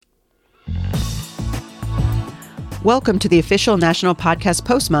Welcome to the official National Podcast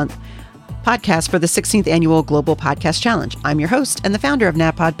Post Month podcast for the 16th Annual Global Podcast Challenge. I'm your host and the founder of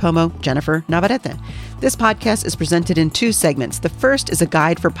NaPodPoMo, Jennifer Navarrete. This podcast is presented in two segments. The first is a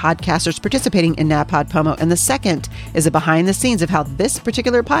guide for podcasters participating in NaPodPoMo, and the second is a behind the scenes of how this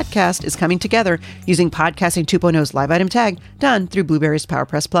particular podcast is coming together using Podcasting 2.0's live item tag done through Blueberry's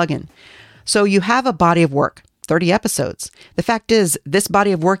PowerPress plugin. So you have a body of work. 30 episodes. The fact is, this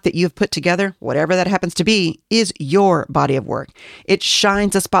body of work that you've put together, whatever that happens to be, is your body of work. It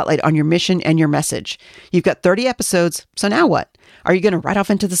shines a spotlight on your mission and your message. You've got 30 episodes, so now what? Are you going to ride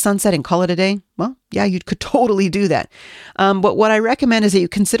off into the sunset and call it a day? Well, yeah, you could totally do that. But what I recommend is that you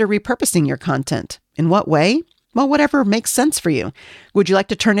consider repurposing your content. In what way? Well, whatever makes sense for you. Would you like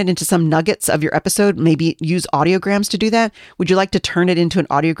to turn it into some nuggets of your episode? Maybe use audiograms to do that? Would you like to turn it into an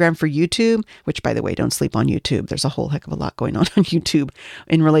audiogram for YouTube? Which, by the way, don't sleep on YouTube. There's a whole heck of a lot going on YouTube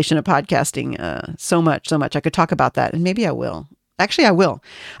in relation to podcasting. So much. I could talk about that, and maybe I will. Actually, I will.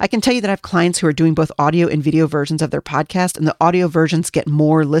 I can tell you that I have clients who are doing both audio and video versions of their podcast, and the audio versions get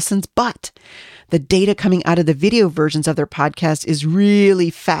more listens, but the data coming out of the video versions of their podcast is really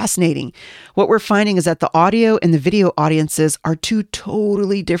fascinating. What we're finding is that the audio and the video audiences are two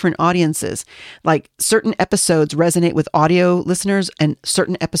totally different audiences. Like certain episodes resonate with audio listeners and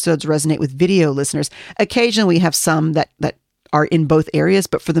certain episodes resonate with video listeners. Occasionally we have some that are in both areas,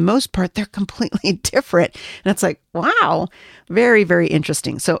 but for the most part, they're completely different. And it's like, wow, very, very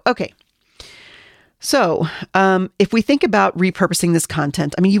interesting. So, okay. So, if we think about repurposing this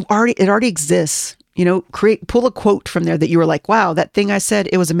content, I mean, it already exists. You know, pull a quote from there that you were like, wow, that thing I said,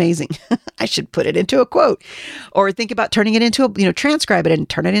 it was amazing. I should put it into a quote. Or think about turning it into transcribe it and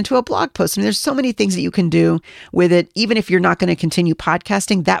turn it into a blog post. And there's so many things that you can do with it. Even if you're not going to continue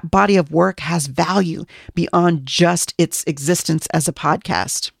podcasting, that body of work has value beyond just its existence as a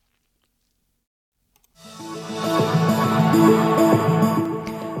podcast.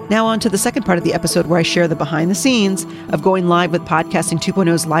 Now on to the second part of the episode where I share the behind the scenes of going live with Podcasting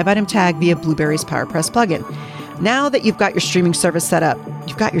 2.0's live item tag via Blueberry's PowerPress plugin. Now that you've got your streaming service set up,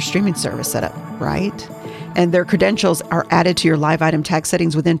 right? And their credentials are added to your live item tag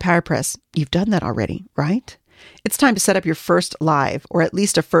settings within PowerPress. You've done that already, right? It's time to set up your first live, or at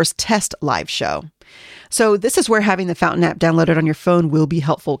least a first test live show. So this is where having the Fountain app downloaded on your phone will be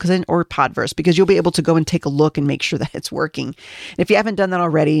helpful, or Podverse, because you'll be able to go and take a look and make sure that it's working. And if you haven't done that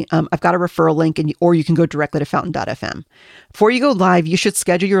already, I've got a referral link, or you can go directly to fountain.fm. Before you go live, you should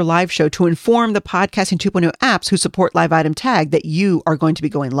schedule your live show to inform the Podcasting 2.0 apps who support live item tag that you are going to be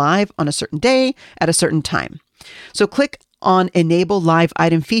going live on a certain day at a certain time. So click on Enable Live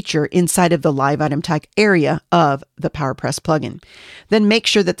Item feature inside of the Live Item Tag area of the PowerPress plugin. Then make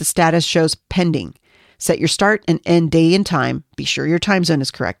sure that the status shows pending. Set your start and end day and time. Be sure your time zone is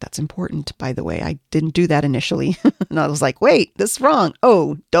correct. That's important, by the way. I didn't do that initially. And I was like, wait, this is wrong.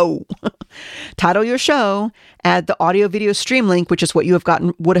 Oh, no. Title your show. Add the audio video stream link, which is what you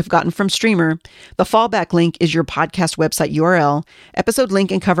would have gotten from Streamer. The fallback link is your podcast website URL. Episode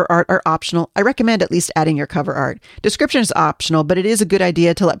link and cover art are optional. I recommend at least adding your cover art. Description is optional, but it is a good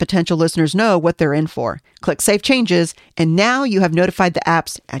idea to let potential listeners know what they're in for. Click Save Changes, and now you have notified the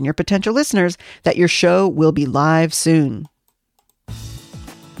apps and your potential listeners that your show will be live soon.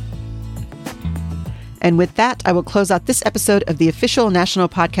 And with that, I will close out this episode of the official National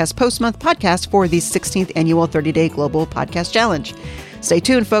Podcast Post Month podcast for the 16th Annual 30-Day Global Podcast Challenge. Stay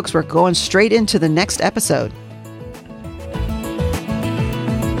tuned, folks. We're going straight into the next episode.